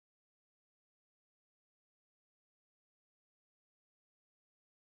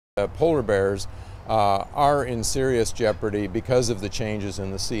Polar bears are in serious jeopardy because of the changes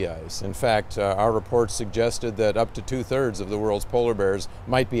in the sea ice. In fact, our report suggested that up to 2/3 of the world's polar bears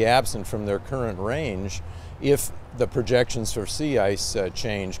might be absent from their current range if the projections for sea ice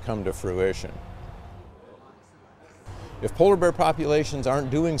change come to fruition. If polar bear populations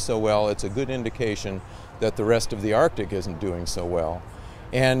aren't doing so well, it's a good indication that the rest of the Arctic isn't doing so well.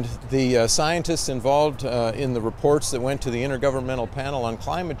 And the scientists involved in the reports that went to the Intergovernmental Panel on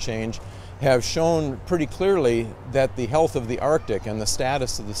Climate Change have shown pretty clearly that the health of the Arctic and the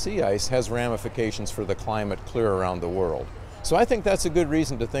status of the sea ice has ramifications for the climate clear around the world. So I think that's a good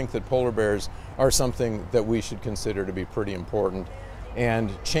reason to think that polar bears are something that we should consider to be pretty important.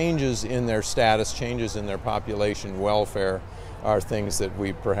 And changes in their status, changes in their population welfare are things that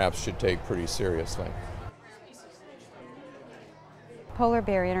we perhaps should take pretty seriously. Polar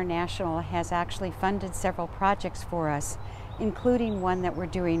Bear International has actually funded several projects for us, including one that we're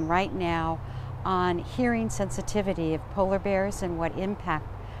doing right now on hearing sensitivity of polar bears and what impact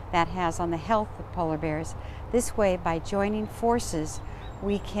that has on the health of polar bears. This way, by joining forces,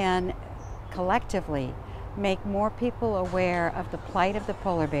 we can collectively make more people aware of the plight of the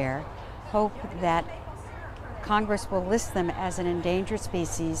polar bear, hope that Congress will list them as an endangered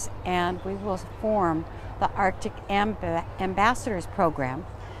species, and we will form the Arctic Ambassadors Program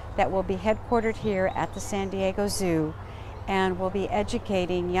that will be headquartered here at the San Diego Zoo and will be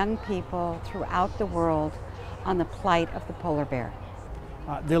educating young people throughout the world on the plight of the polar bear.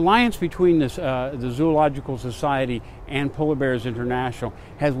 The alliance between the Zoological Society and Polar Bears International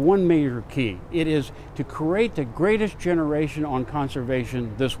has one major key. It is to create the greatest generation on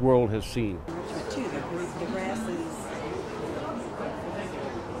conservation this world has seen.